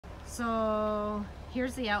So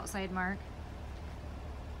here's the outside mark.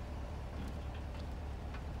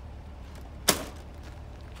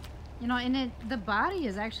 You know, and the body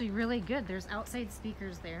is actually really good. There's outside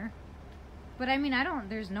speakers there. But I mean,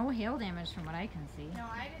 there's no hail damage from what I can see. No,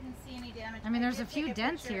 I didn't see any damage. I mean, there's a few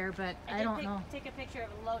dents here, but I don't know. Take a picture of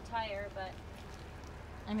a low tire, but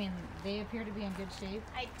I mean, they appear to be in good shape.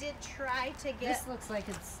 I did try to get... This looks like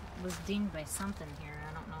it was dinged by something here.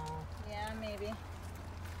 I don't know. Yeah, maybe.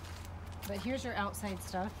 But here's your outside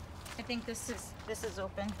stuff. I think this is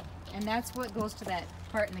open. And that's what goes to that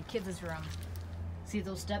part in the kids' room. See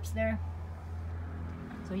those steps there?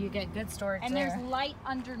 So you get good storage and there. And there's light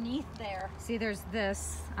underneath there. See, there's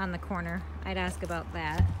this on the corner. I'd ask about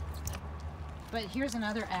that. But here's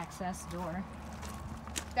another access door.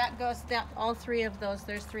 That goes down, all three of those.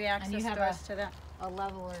 There's 3 access doors to that. A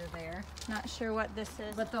leveler there. Not sure what this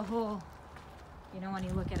is. But the whole, you know, when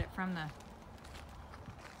you look at it from the,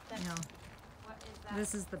 you know, what is that?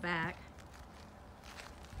 This is the back.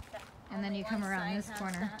 And then you come around this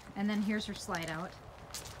corner. And then here's your slide out.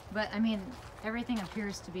 But I mean, everything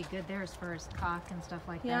appears to be good there as far as caulk and stuff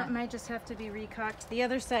like that. Yeah, it might just have to be recaulked. The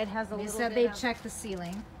other side has a little bit. They said they'd check the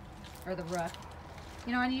ceiling or the roof.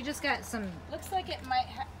 You know, and you just got some. Looks like it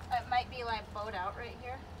might be like bowed out right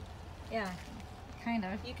here. Yeah, kind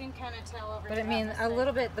of. You can kind of tell over. But I mean, a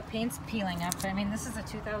little bit. The paint's peeling up. I mean, this is a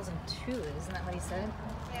 2002, isn't that what he said?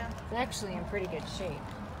 Yeah. It's actually in pretty good shape.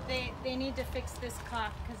 They need to fix this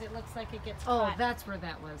caulk because it looks like it gets caught. Oh, that's where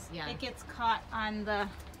that was. Yeah. It gets caught on the.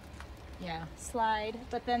 Yeah. Slide,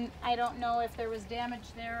 but then I don't know if there was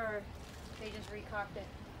damage there or they just recaulked it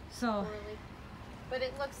poorly. But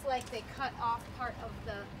it looks like they cut off part of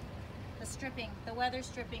the stripping. The weather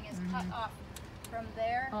stripping is cut off from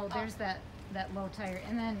there. Oh, there's that low tire.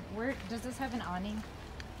 And then where does this have an awning?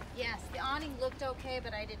 Yes, the awning looked okay,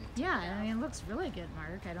 but I didn't. Yeah, I mean, it looks really good,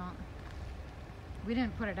 Mark. We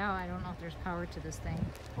didn't put it out. I don't know if there's power to this thing,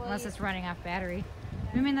 well, unless it's running off battery.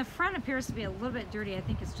 I mean, the front appears to be a little bit dirty. I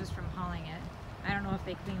think it's just from hauling it. I don't know if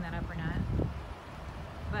they clean that up or not.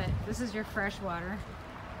 But this is your fresh water.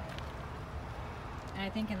 And I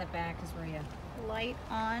think in the back is where you... Light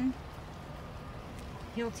on.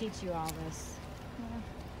 He'll teach you all this.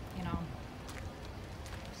 Yeah. You know.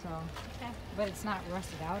 So. Okay. But it's not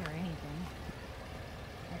rusted out or anything.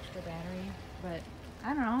 Extra battery. But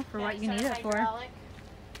I don't know, for what you need it for.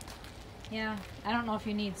 Yeah, I don't know if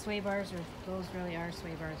you need sway bars or those really are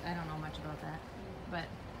sway bars. I don't know much about that,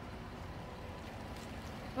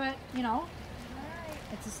 but you know,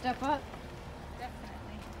 it's a step up.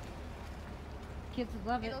 Definitely. Kids would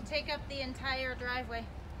love it. It'll take up the entire driveway.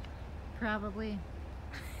 Probably.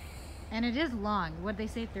 And it is long. What'd they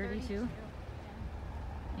say, 32? Yeah.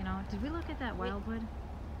 You know, did we look at that wildwood?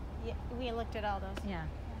 Yeah, we looked at all those. Yeah.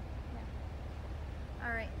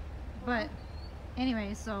 All right. But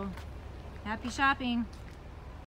anyway, so happy shopping.